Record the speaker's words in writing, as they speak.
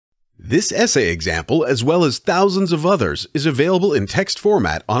This essay example, as well as thousands of others, is available in text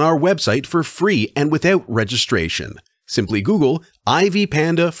format on our website for free and without registration. Simply Google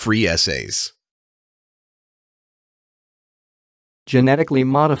IVPanda Free Essays. Genetically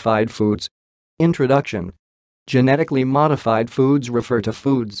modified foods. Introduction. Genetically modified foods refer to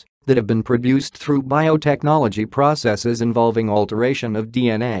foods that have been produced through biotechnology processes involving alteration of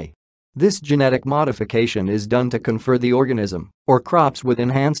DNA. This genetic modification is done to confer the organism or crops with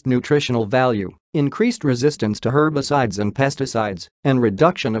enhanced nutritional value, increased resistance to herbicides and pesticides, and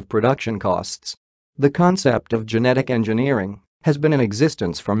reduction of production costs. The concept of genetic engineering has been in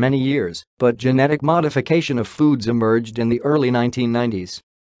existence for many years, but genetic modification of foods emerged in the early 1990s.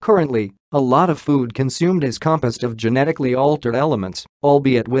 Currently, a lot of food consumed is composed of genetically altered elements,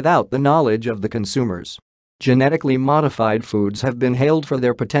 albeit without the knowledge of the consumers. Genetically modified foods have been hailed for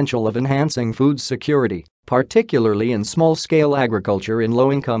their potential of enhancing food security, particularly in small-scale agriculture in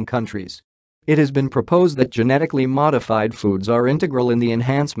low-income countries. It has been proposed that genetically modified foods are integral in the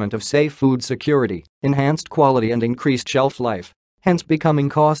enhancement of safe food security, enhanced quality and increased shelf life, hence becoming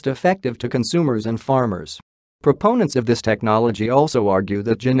cost-effective to consumers and farmers. Proponents of this technology also argue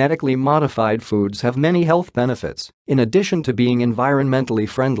that genetically modified foods have many health benefits, in addition to being environmentally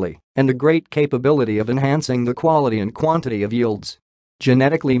friendly, and a great capability of enhancing the quality and quantity of yields.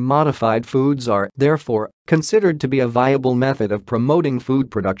 Genetically modified foods are, therefore, considered to be a viable method of promoting food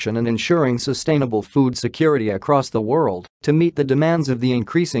production and ensuring sustainable food security across the world to meet the demands of the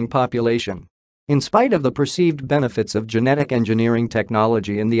increasing population. In spite of the perceived benefits of genetic engineering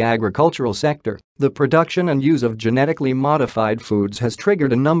technology in the agricultural sector, the production and use of genetically modified foods has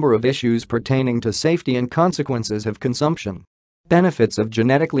triggered a number of issues pertaining to safety and consequences of consumption. Benefits of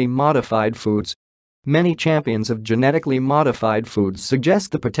genetically modified foods. Many champions of genetically modified foods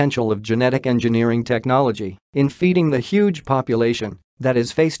suggest the potential of genetic engineering technology in feeding the huge population that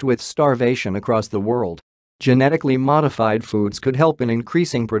is faced with starvation across the world. Genetically modified foods could help in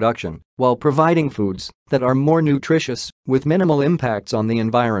increasing production while providing foods that are more nutritious with minimal impacts on the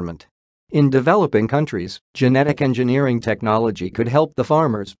environment. In developing countries, genetic engineering technology could help the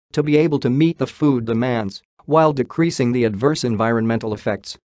farmers to be able to meet the food demands while decreasing the adverse environmental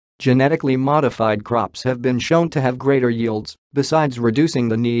effects. Genetically modified crops have been shown to have greater yields, besides reducing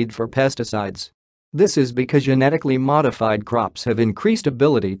the need for pesticides. This is because genetically modified crops have increased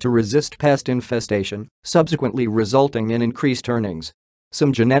ability to resist pest infestation, subsequently resulting in increased earnings.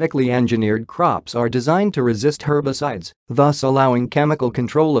 Some genetically engineered crops are designed to resist herbicides, thus allowing chemical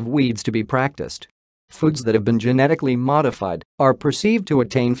control of weeds to be practiced. Foods that have been genetically modified are perceived to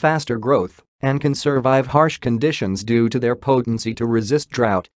attain faster growth and can survive harsh conditions due to their potency to resist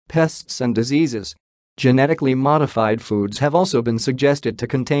drought, pests and diseases. Genetically modified foods have also been suggested to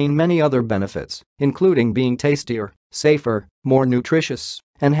contain many other benefits, including being tastier, safer, more nutritious,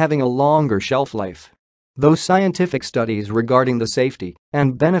 and having a longer shelf life. Though scientific studies regarding the safety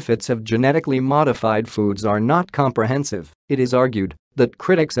and benefits of genetically modified foods are not comprehensive, it is argued that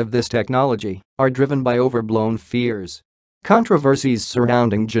critics of this technology are driven by overblown fears. Controversies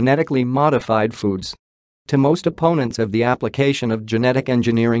surrounding genetically modified foods. To most opponents of the application of genetic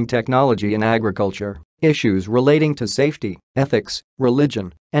engineering technology in agriculture, issues relating to safety, ethics,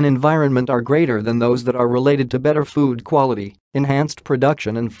 religion, and environment are greater than those that are related to better food quality, enhanced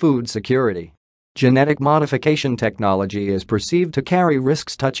production and food security. Genetic modification technology is perceived to carry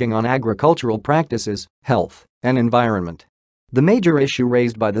risks touching on agricultural practices, health, and environment. The major issue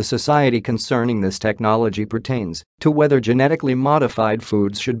raised by the society concerning this technology pertains to whether genetically modified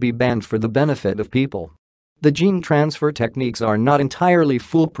foods should be banned for the benefit of people. The gene transfer techniques are not entirely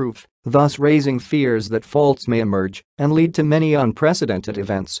foolproof, thus raising fears that faults may emerge and lead to many unprecedented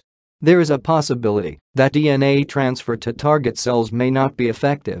events. There is a possibility that DNA transfer to target cells may not be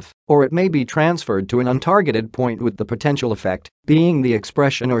effective, or it may be transferred to an untargeted point with the potential effect being the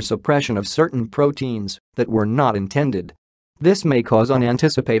expression or suppression of certain proteins that were not intended. This may cause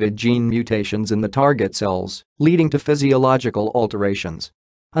unanticipated gene mutations in the target cells, leading to physiological alterations.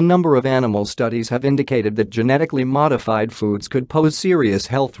 A number of animal studies have indicated that genetically modified foods could pose serious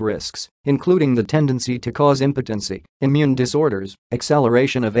health risks, including the tendency to cause impotency, immune disorders,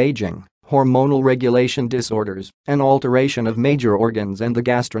 acceleration of aging, hormonal regulation disorders, and alteration of major organs and the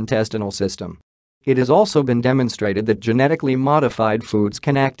gastrointestinal system. It has also been demonstrated that genetically modified foods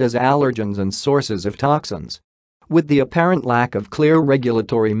can act as allergens and sources of toxins. With the apparent lack of clear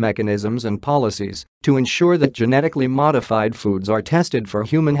regulatory mechanisms and policies to ensure that genetically modified foods are tested for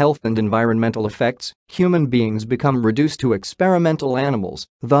human health and environmental effects, human beings become reduced to experimental animals,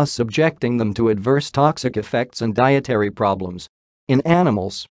 thus subjecting them to adverse toxic effects and dietary problems. In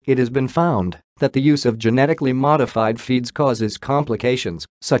animals, it has been found that the use of genetically modified feeds causes complications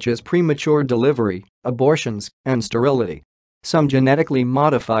such as premature delivery, abortions, and sterility. Some genetically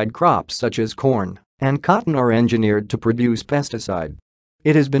modified crops such as corn and cotton are engineered to produce pesticide.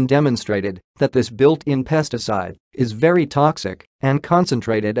 It has been demonstrated that this built-in pesticide is very toxic and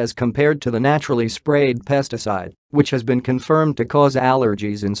concentrated as compared to the naturally sprayed pesticide, which has been confirmed to cause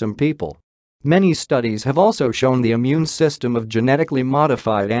allergies in some people. Many studies have also shown the immune system of genetically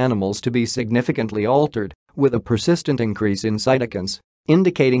modified animals to be significantly altered, with a persistent increase in cytokines,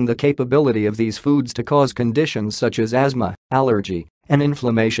 indicating the capability of these foods to cause conditions such as asthma, allergy, and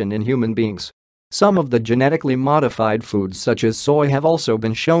inflammation in human beings. Some of the genetically modified foods such as soy have also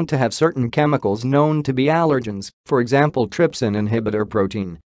been shown to have certain chemicals known to be allergens, for example trypsin inhibitor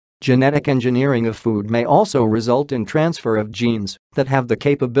protein. Genetic engineering of food may also result in transfer of genes that have the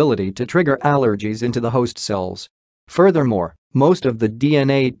capability to trigger allergies into the host cells. Furthermore, most of the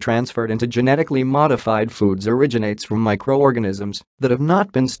DNA transferred into genetically modified foods originates from microorganisms that have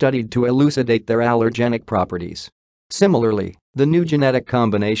not been studied to elucidate their allergenic properties. Similarly, the new genetic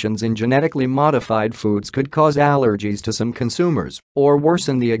combinations in genetically modified foods could cause allergies to some consumers or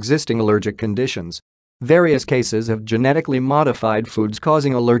worsen the existing allergic conditions. Various cases of genetically modified foods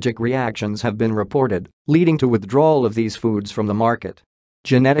causing allergic reactions have been reported, leading to withdrawal of these foods from the market.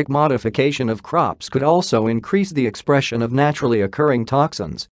 Genetic modification of crops could also increase the expression of naturally occurring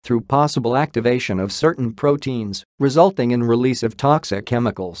toxins through possible activation of certain proteins, resulting in release of toxic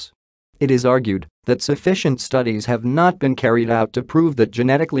chemicals. It is argued that sufficient studies have not been carried out to prove that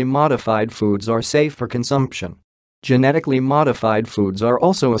genetically modified foods are safe for consumption. Genetically modified foods are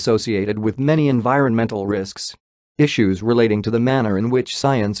also associated with many environmental risks. Issues relating to the manner in which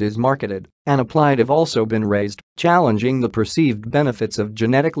science is marketed and applied have also been raised, challenging the perceived benefits of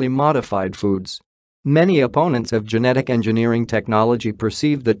genetically modified foods. Many opponents of genetic engineering technology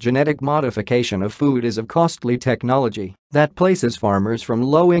perceive that genetic modification of food is a costly technology that places farmers from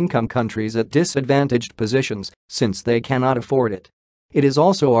low-income countries at disadvantaged positions since they cannot afford it. It is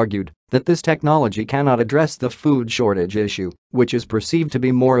also argued that this technology cannot address the food shortage issue, which is perceived to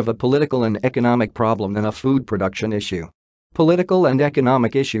be more of a political and economic problem than a food production issue. Political and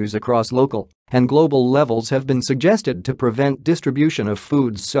economic issues across local and global levels have been suggested to prevent distribution of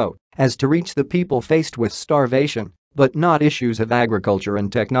foods so as to reach the people faced with starvation, but not issues of agriculture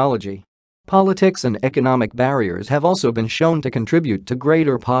and technology. Politics and economic barriers have also been shown to contribute to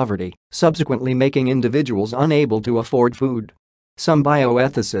greater poverty, subsequently making individuals unable to afford food. Some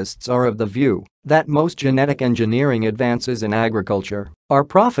bioethicists are of the view that most genetic engineering advances in agriculture are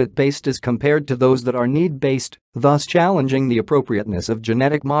profit-based as compared to those that are need-based, thus challenging the appropriateness of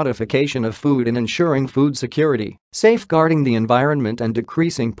genetic modification of food in ensuring food security, safeguarding the environment and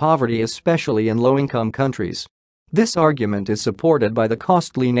decreasing poverty especially in low-income countries. This argument is supported by the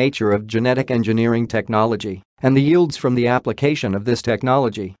costly nature of genetic engineering technology and the yields from the application of this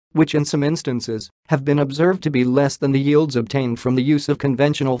technology, which in some instances have been observed to be less than the yields obtained from the use of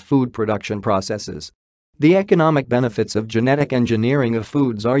conventional food production processes. The economic benefits of genetic engineering of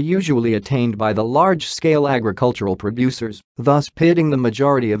foods are usually attained by the large-scale agricultural producers, thus pitting the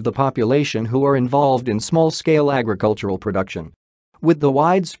majority of the population who are involved in small-scale agricultural production. With the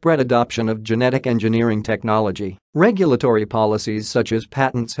widespread adoption of genetic engineering technology, regulatory policies such as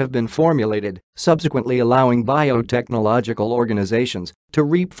patents have been formulated, subsequently allowing biotechnological organizations to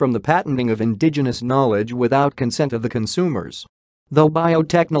reap from the patenting of indigenous knowledge without consent of the consumers. Though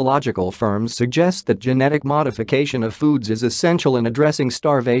biotechnological firms suggest that genetic modification of foods is essential in addressing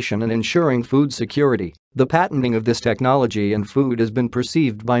starvation and ensuring food security, the patenting of this technology in food has been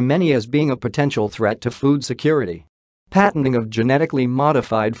perceived by many as being a potential threat to food security. Patenting of genetically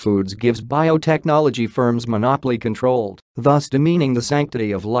modified foods gives biotechnology firms monopoly control, thus demeaning the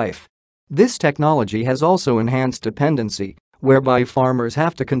sanctity of life. This technology has also enhanced dependency, whereby farmers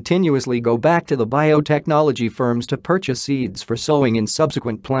have to continuously go back to the biotechnology firms to purchase seeds for sowing in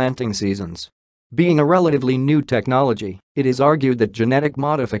subsequent planting seasons. Being a relatively new technology, it is argued that genetic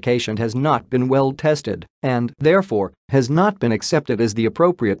modification has not been well tested and, therefore, has not been accepted as the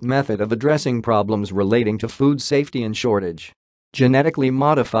appropriate method of addressing problems relating to food safety and shortage. Genetically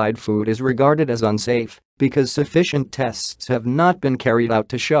modified food is regarded as unsafe because sufficient tests have not been carried out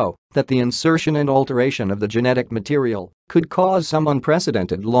to show that the insertion and alteration of the genetic material could cause some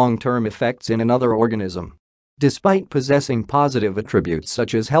unprecedented long-term effects in another organism. Despite possessing positive attributes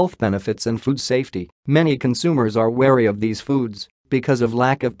such as health benefits and food safety, many consumers are wary of these foods because of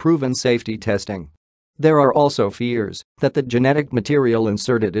lack of proven safety testing. There are also fears that the genetic material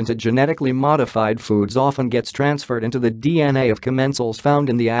inserted into genetically modified foods often gets transferred into the DNA of commensals found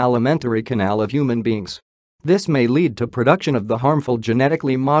in the alimentary canal of human beings. This may lead to production of the harmful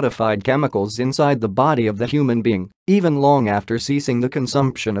genetically modified chemicals inside the body of the human being, even long after ceasing the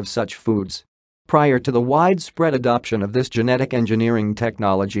consumption of such foods. Prior to the widespread adoption of this genetic engineering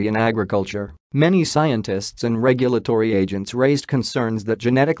technology in agriculture, many scientists and regulatory agents raised concerns that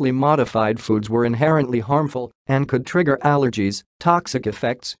genetically modified foods were inherently harmful and could trigger allergies, toxic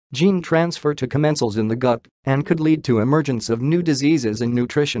effects, gene transfer to commensals in the gut, and could lead to emergence of new diseases and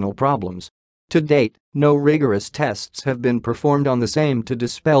nutritional problems. To date, no rigorous tests have been performed on the same to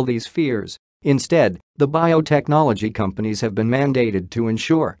dispel these fears. Instead, the biotechnology companies have been mandated to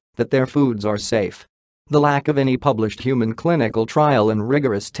ensure that their foods are safe. The lack of any published human clinical trial and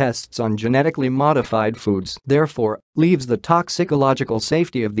rigorous tests on genetically modified foods, therefore, leaves the toxicological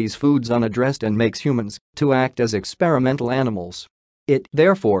safety of these foods unaddressed and makes humans to act as experimental animals. It,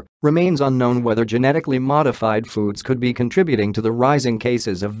 therefore, remains unknown whether genetically modified foods could be contributing to the rising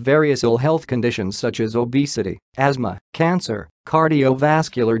cases of various ill health conditions such as obesity, asthma, cancer,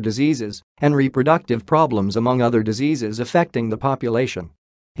 cardiovascular diseases, and reproductive problems among other diseases affecting the population.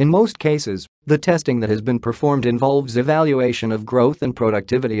 In most cases, the testing that has been performed involves evaluation of growth and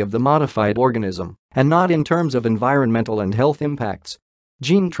productivity of the modified organism, and not in terms of environmental and health impacts.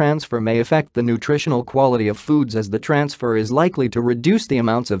 Gene transfer may affect the nutritional quality of foods as the transfer is likely to reduce the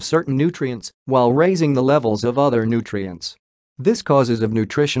amounts of certain nutrients while raising the levels of other nutrients. This causes of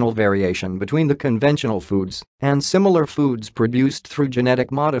nutritional variation between the conventional foods and similar foods produced through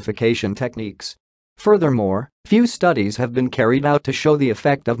genetic modification techniques. Furthermore, few studies have been carried out to show the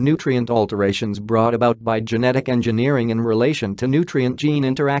effect of nutrient alterations brought about by genetic engineering in relation to nutrient-gene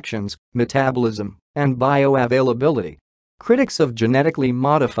interactions, metabolism, and bioavailability. Critics of genetically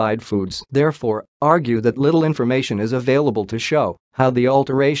modified foods, therefore, argue that little information is available to show how the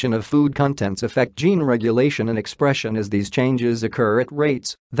alteration of food contents affect gene regulation and expression as these changes occur at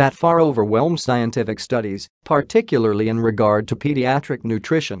rates that far overwhelm scientific studies, particularly in regard to pediatric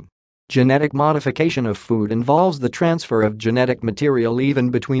nutrition. Genetic modification of food involves the transfer of genetic material even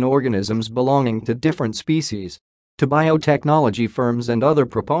between organisms belonging to different species. To biotechnology firms and other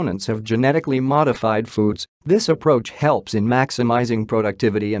proponents of genetically modified foods, this approach helps in maximizing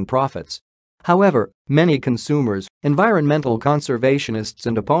productivity and profits. However, many consumers, environmental conservationists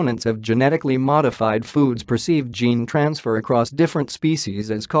and opponents of genetically modified foods perceive gene transfer across different species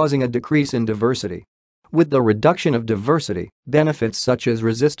as causing a decrease in diversity. With the reduction of diversity, benefits such as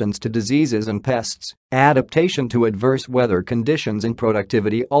resistance to diseases and pests, adaptation to adverse weather conditions and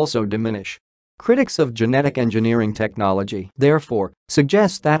productivity also diminish. Critics of genetic engineering technology, therefore,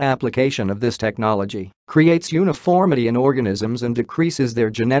 suggest that application of this technology creates uniformity in organisms and decreases their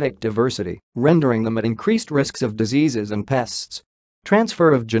genetic diversity, rendering them at increased risks of diseases and pests.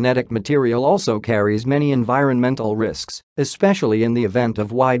 Transfer of genetic material also carries many environmental risks, especially in the event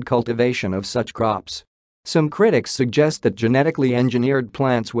of wide cultivation of such crops. Some critics suggest that genetically engineered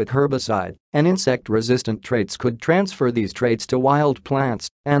plants with herbicide and insect-resistant traits could transfer these traits to wild plants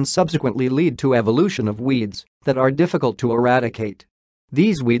and subsequently lead to evolution of weeds that are difficult to eradicate.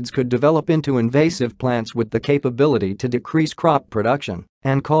 These weeds could develop into invasive plants with the capability to decrease crop production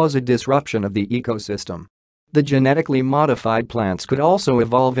and cause a disruption of the ecosystem. The genetically modified plants could also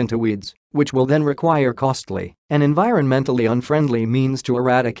evolve into weeds, which will then require costly and environmentally unfriendly means to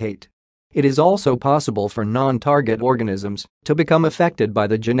eradicate. It is also possible for non-target organisms to become affected by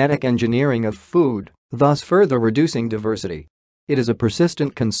the genetic engineering of food, thus further reducing diversity. It is a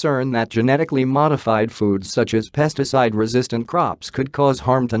persistent concern that genetically modified foods such as pesticide-resistant crops could cause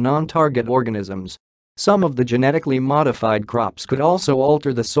harm to non-target organisms. Some of the genetically modified crops could also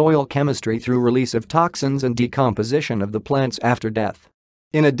alter the soil chemistry through release of toxins and decomposition of the plants after death.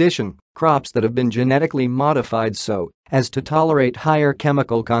 In addition, crops that have been genetically modified so as to tolerate higher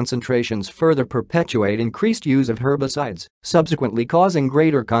chemical concentrations further perpetuate increased use of herbicides, subsequently causing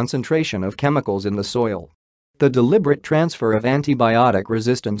greater concentration of chemicals in the soil. The deliberate transfer of antibiotic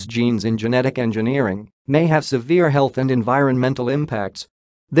resistance genes in genetic engineering may have severe health and environmental impacts.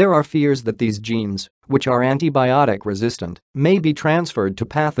 There are fears that these genes, which are antibiotic resistant, may be transferred to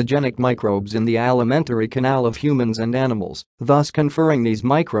pathogenic microbes in the alimentary canal of humans and animals, thus conferring these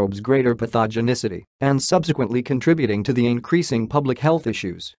microbes greater pathogenicity and subsequently contributing to the increasing public health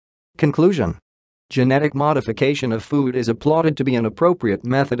issues. Conclusion: genetic modification of food is applauded to be an appropriate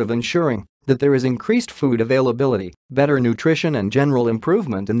method of ensuring that there is increased food availability, better nutrition and general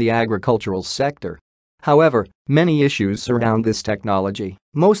improvement in the agricultural sector. However, many issues surround this technology,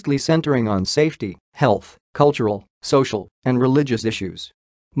 mostly centering on safety, health, cultural, social, and religious issues.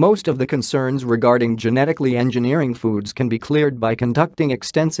 Most of the concerns regarding genetically engineering foods can be cleared by conducting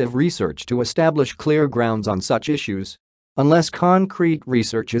extensive research to establish clear grounds on such issues. Unless concrete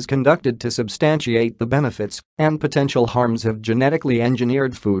research is conducted to substantiate the benefits and potential harms of genetically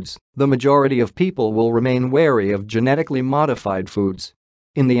engineered foods, the majority of people will remain wary of genetically modified foods.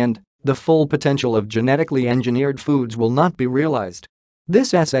 In the end, the full potential of genetically engineered foods will not be realized.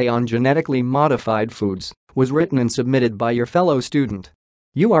 This essay on genetically modified foods was written and submitted by your fellow student.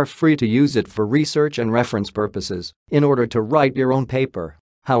 You are free to use it for research and reference purposes in order to write your own paper.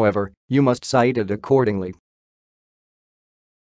 However, you must cite it accordingly.